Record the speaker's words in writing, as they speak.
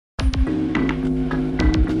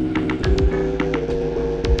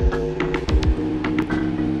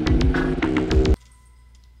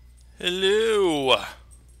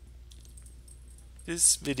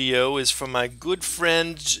This video is from my good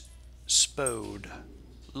friend Spode,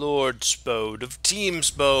 Lord Spode of Team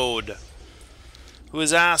Spode, who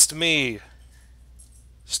has asked me,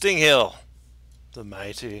 Stinghill, the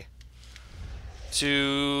mighty,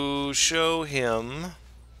 to show him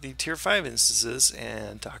the tier 5 instances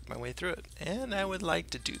and talk my way through it. And I would like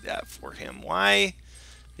to do that for him. Why?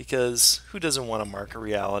 Because who doesn't want to mark a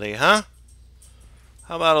reality, huh?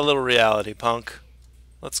 How about a little reality, punk?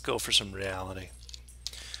 Let's go for some reality.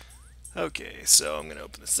 Okay, so I'm going to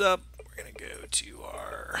open this up. We're going to go to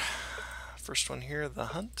our first one here, the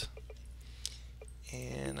hunt.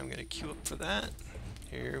 And I'm going to queue up for that.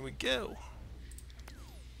 Here we go.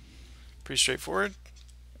 Pretty straightforward.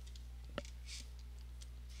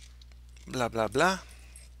 Blah, blah, blah.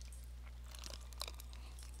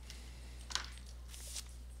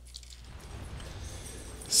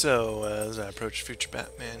 So, as I approach Future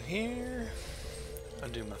Batman here, I'll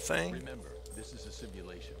do my thing. Remember, this is a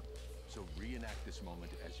simulation, so reenact this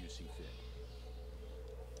moment as you see fit.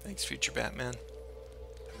 Thanks, Future Batman.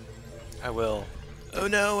 I will. Oh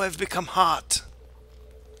no, I've become hot!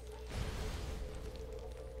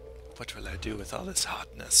 What will I do with all this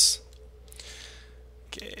hotness?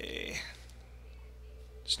 Okay.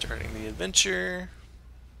 Starting the adventure.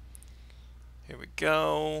 Here we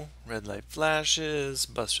go. Red light flashes.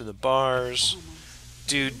 Bust through the bars.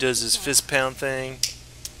 Dude does his fist pound thing.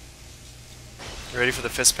 You ready for the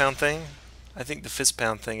fist pound thing? I think the fist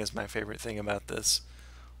pound thing is my favorite thing about this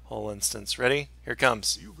whole instance. Ready? Here it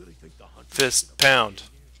comes. Fist pound.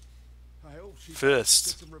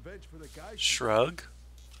 Fist. Shrug.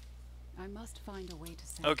 I must find a way to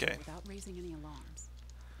send Okay. without raising any alarms.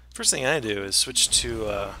 First thing I do is switch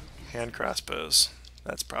to hand crossbows.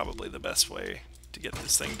 That's probably the best way to get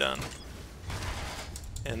this thing done.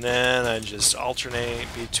 And then I just alternate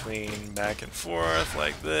between back and forth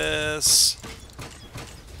like this.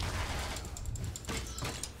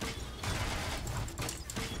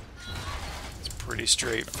 It's pretty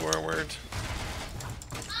straightforward.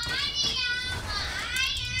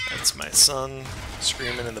 That's my son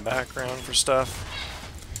screaming in the background for stuff.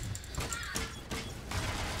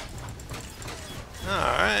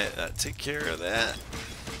 Alright, that take care of that.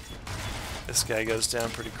 This guy goes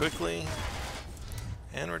down pretty quickly.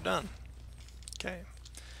 And we're done. Okay.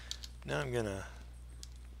 Now I'm gonna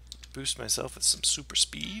boost myself with some super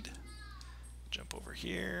speed. Jump over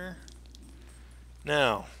here.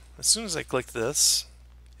 Now, as soon as I click this,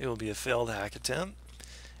 it will be a failed hack attempt.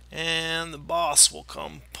 And the boss will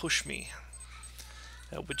come push me.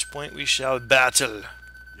 At which point we shall battle.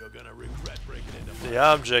 You're gonna regret breaking into The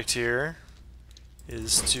object here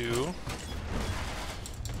is to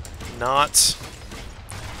not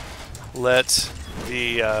let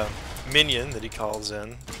the minion that he calls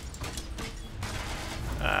in.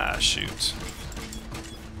 Ah, shoot.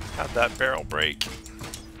 How'd that barrel break?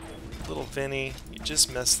 Little Vinny, you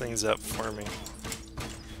just messed things up for me.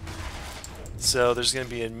 So there's going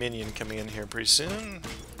to be a minion coming in here pretty soon.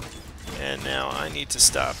 And now I need to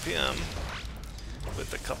stop him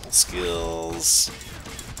with a couple skills.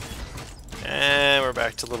 And we're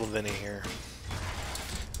back to Little Vinny here.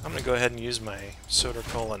 I'm going to go ahead and use my Soda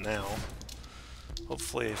Cola now.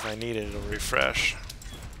 Hopefully if I need it, it'll refresh.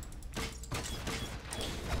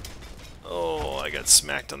 Oh, I got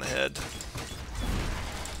smacked on the head.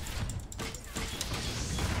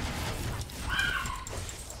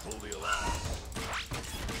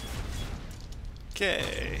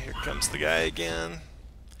 Okay, here comes the guy again.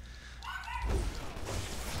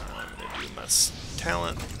 I'm going to do my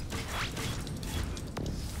talent.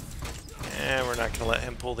 And we're not going to let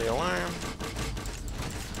him pull the alarm.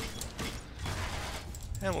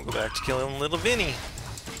 And we'll go back to killing Little Vinny.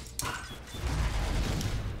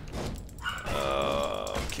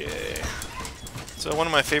 Okay. So one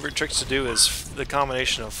of my favorite tricks to do is the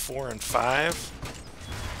combination of 4 and 5.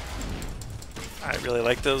 I really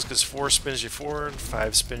like those because 4 spins you forward,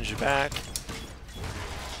 5 spins you back.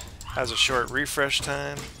 Has a short refresh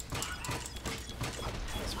time.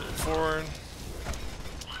 Spin forward.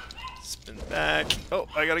 Spin back. Oh,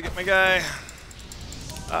 I gotta get my guy.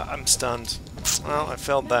 I'm stunned. Well, I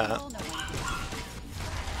failed that.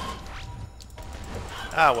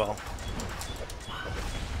 Ah, well.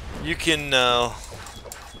 You can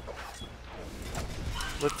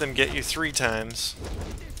let them get you 3 times.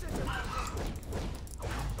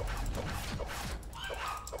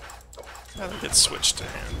 I think it's switched to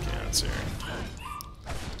hand cannons here.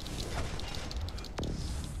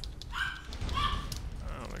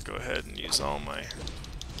 I'm going to go ahead and use all my...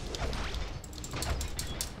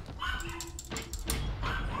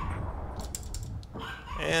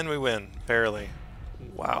 And we win, barely.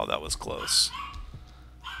 Wow, that was close.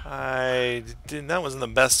 That wasn't the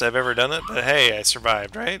best I've ever done it, but hey, I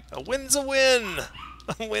survived, right? A win's a win!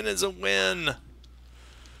 A win is a win!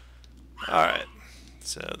 Alright,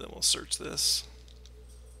 so then we'll search this.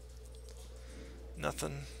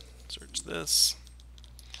 Nothing. Search this.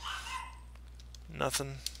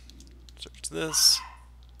 Nothing. Search this.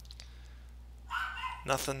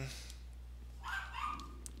 Nothing.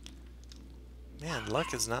 Man,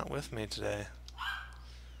 luck is not with me today.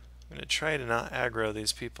 I'm going to try to not aggro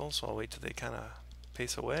these people, so I'll wait till they kind of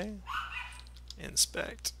pace away.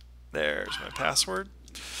 Inspect. There's my password.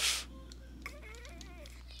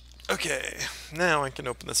 Okay, now I can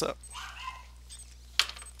open this up.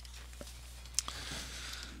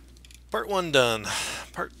 Part 1 done.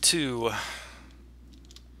 Part 2.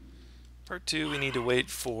 Part 2, we need to wait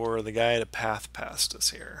for the guy to path past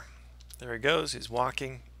us here. There he goes, he's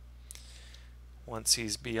walking. Once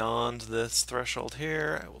he's beyond this threshold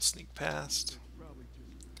here, I will sneak past.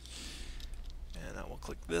 And I will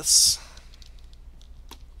click this.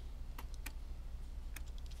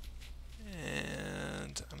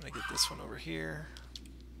 And I'm going to get this one over here.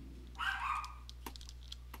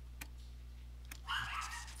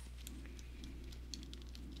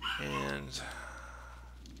 And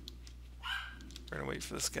we're going to wait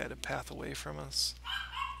for this guy to path away from us.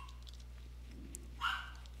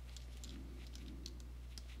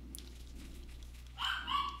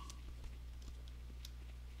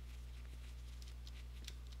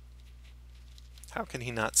 How can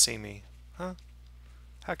he not see me? Huh?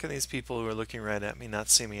 How can these people who are looking right at me not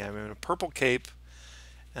see me? I'm in a purple cape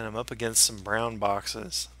and I'm up against some brown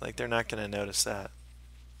boxes. Like, they're not going to notice that.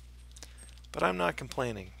 But I'm not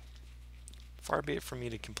complaining. Far be it from me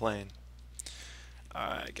to complain.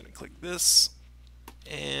 I'm going to click this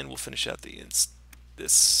and we'll finish out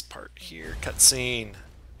this part here. Cutscene.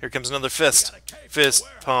 Here comes another fist. Fist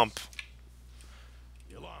pump.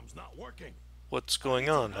 The alarm's not working. What's going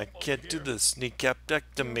on? I can't do this.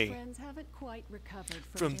 Kneecapectomy. Your friends haven't quite recovered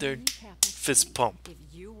From their kneecap fist pump. If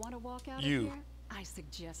you want to walk out You. of here, I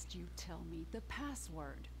suggest you tell me the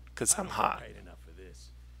password. Because I'm I don't hot. get paid enough for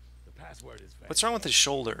this. The password is What's wrong with his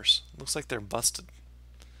shoulders? Looks like they're busted.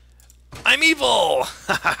 I'm evil!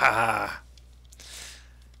 Ha ha ha!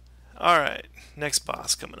 Alright, next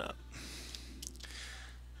boss coming up.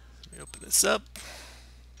 Let me open this up.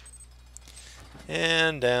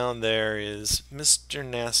 And down there is Mr.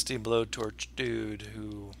 Nasty Blowtorch Dude,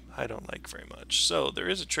 who I don't like very much. So there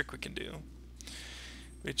is a trick we can do,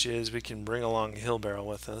 which is we can bring along a hill barrel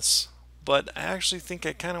with us. But I actually think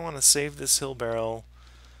I kind of want to save this hill barrel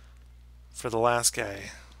for the last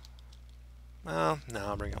guy. Well, no,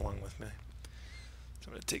 I'll bring it along with me. So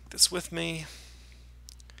I'm going to take this with me.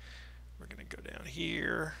 We're going to go down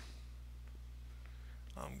here.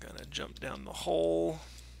 I'm going to jump down the hole.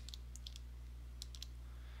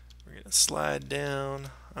 We're going to slide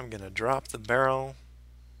down. I'm going to drop the barrel.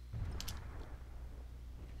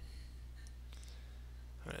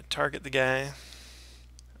 I'm going to target the guy.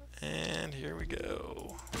 And here we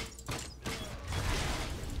go.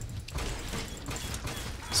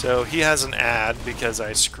 So he has an ad because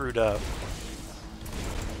I screwed up.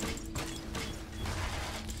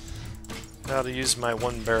 Now to use my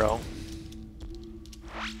one barrel.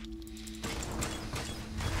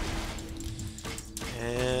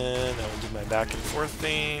 And I will do my back and forth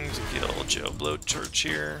thing to kill Joe Blowtorch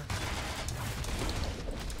here.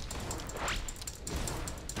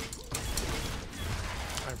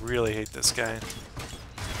 I really hate this guy.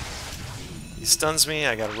 He stuns me,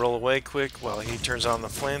 I gotta roll away quick while he turns on the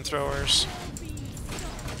flamethrowers.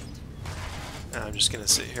 And I'm just gonna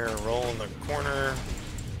sit here and roll in the corner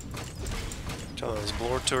until those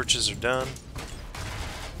blowtorches are done.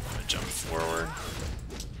 I'm gonna jump forward.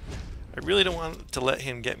 I really don't want to let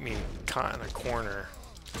him get me caught in a corner,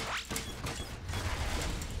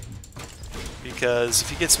 because if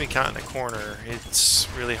he gets me caught in a corner, it's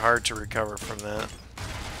really hard to recover from that.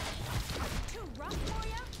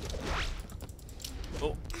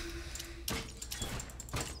 Oh.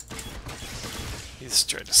 He's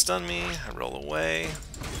tried to stun me. I roll away.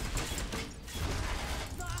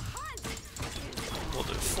 We'll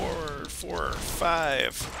do 4,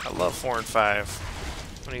 5. I love 4 and 5.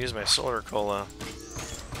 I'm going to use my Solar Cola.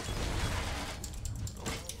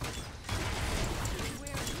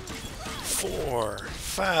 4,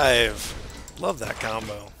 5. Love that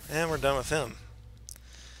combo. And we're done with him.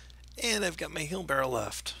 And I've got my heal barrel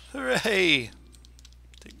left. Hooray!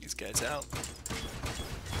 Take these guys out.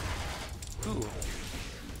 Ooh.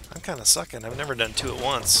 I'm kind of sucking. I've never done 2 at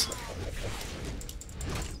once.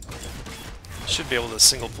 Should be able to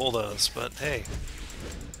single pull those, but hey.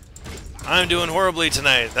 I'm doing horribly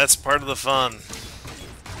tonight. That's part of the fun.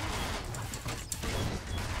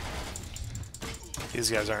 These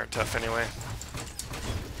guys aren't tough anyway.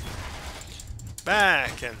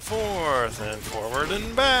 Back and forward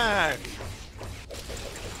and back.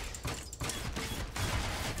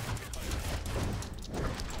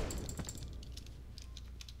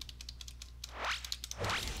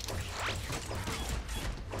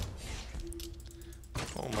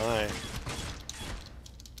 Oh my.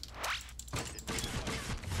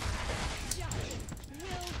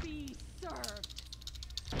 Will be served.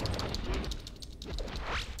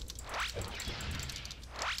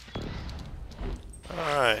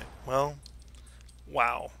 Alright, well,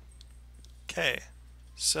 wow. Okay,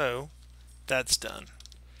 so that's done.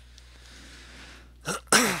 I'm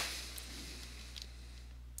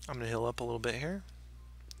going to heal up a little bit here.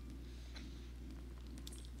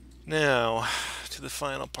 Now, to the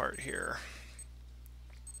final part here.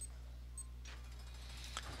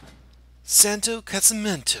 Santo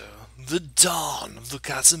Casamento, the dawn of the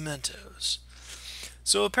Casamentos.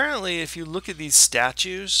 So apparently if you look at these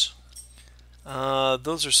statues,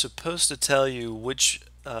 those are supposed to tell you which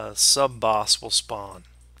sub-boss will spawn.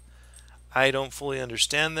 I don't fully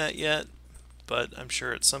understand that yet, but I'm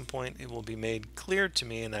sure at some point it will be made clear to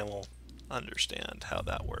me and I will understand how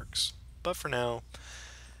that works. But for now,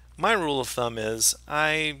 my rule of thumb is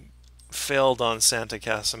I failed on Santo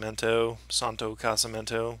Casamento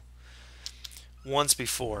once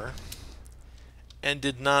before and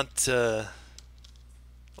did not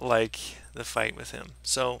like the fight with him.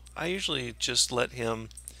 So I usually just let him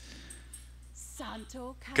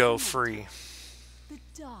Santo go Casamento, free. the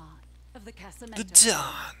dawn of the Casamento. The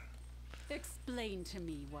dawn. Explain to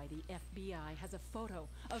me why the FBI has a photo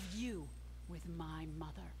of you with my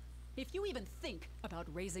mother. If you even think about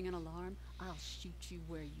raising an alarm, I'll shoot you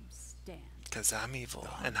where you stand. 'Cause I'm evil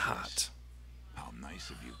and hot. How nice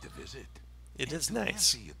of you to visit. It is To nice.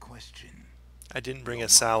 answer your question, I didn't bring a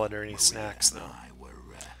salad or any snacks and though. I were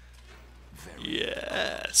very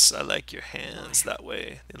Yes, I like your hands that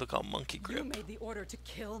way. They look all monkey You grip. made the order to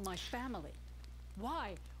kill my family.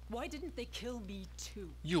 Why? Why didn't they kill me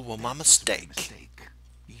too? You were my my mistake. mistake.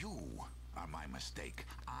 You are my mistake.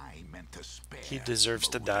 I meant to spare. He deserves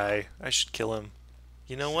to Loda. die. I should kill him.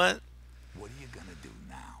 You know what? What are you gonna do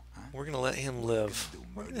now? Huh? We're gonna let him live.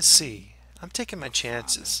 We're gonna see. I'm taking my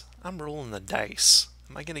chances. I'm rolling the dice.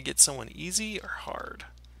 Am I gonna get someone easy or hard?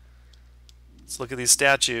 Let's look at these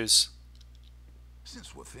statues.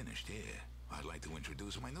 Since we're finished here, I'd like to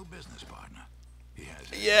introduce my new business partner. He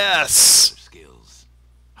has Yes! skills.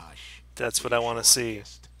 Hush. That's what I want to see.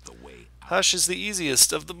 The way out. Hush is the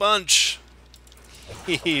easiest of the bunch.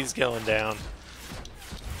 He's going down.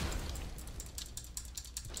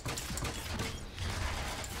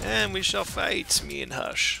 And we shall fight, me and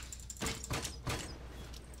Hush.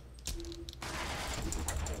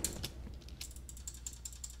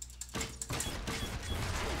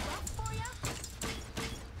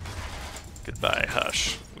 Goodbye,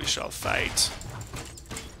 Hush. We shall fight.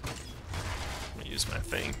 Let me use my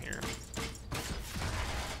thing here.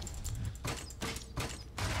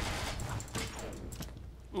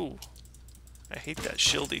 Ooh. I hate that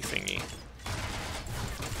shieldy thingy.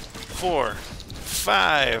 4,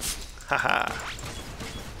 5. Haha.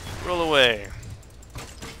 Roll away.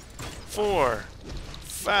 4,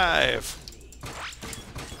 5.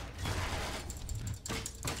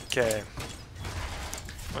 Okay.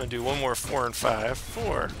 I'm going to do one more 4 and 5.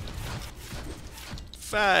 4,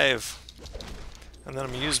 5. And then I'm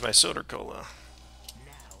going to use my soda cola.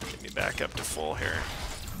 Get me back up to full here.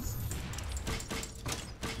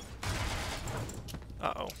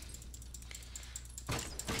 Uh-oh.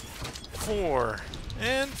 4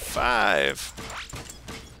 and 5.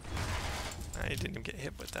 I didn't even get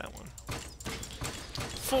hit with that one.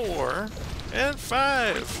 4 and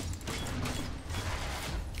 5.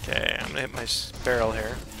 Okay, I'm gonna hit my barrel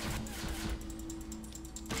here.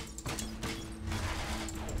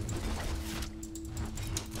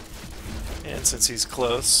 And since he's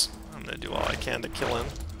close, I'm gonna do all I can to kill him.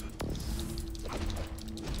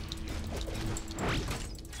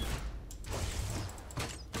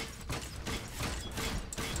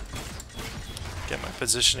 Get my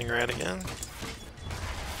positioning right again.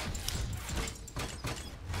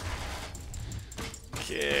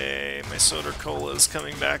 Okay, my soda cola is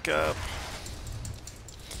coming back up.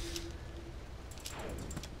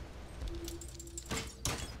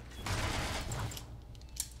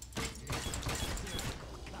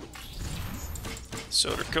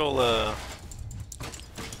 Soda cola.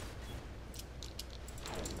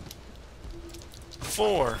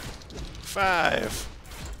 4, 5.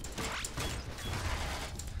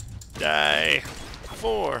 Die.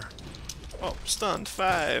 4. Oh, stunned.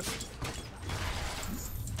 5.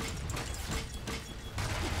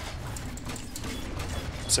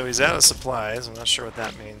 So he's out of supplies. I'm not sure what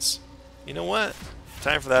that means. You know what?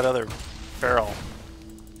 Time for that other barrel.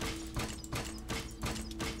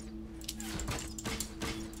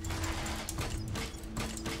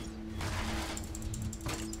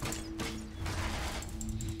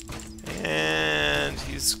 And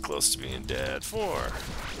he's close to being dead. 4,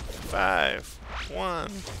 5,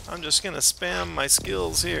 1. I'm just gonna spam my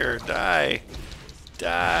skills here. Die.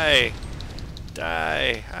 Die.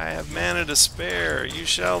 Die. I have mana to spare. You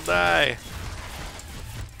shall die.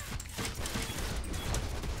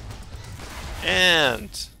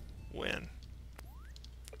 And win.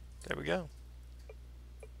 There we go.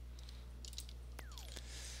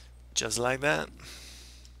 Just like that.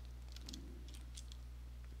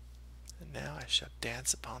 And now I shall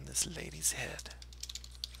dance upon this lady's head.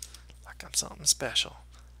 Like I'm something special.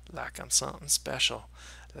 Like I'm something special.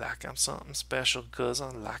 Like I'm something special, 'cause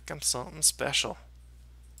I'm like I'm something special.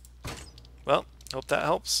 Well, hope that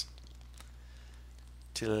helps.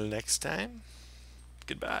 Till next time,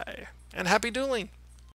 goodbye. And happy dueling!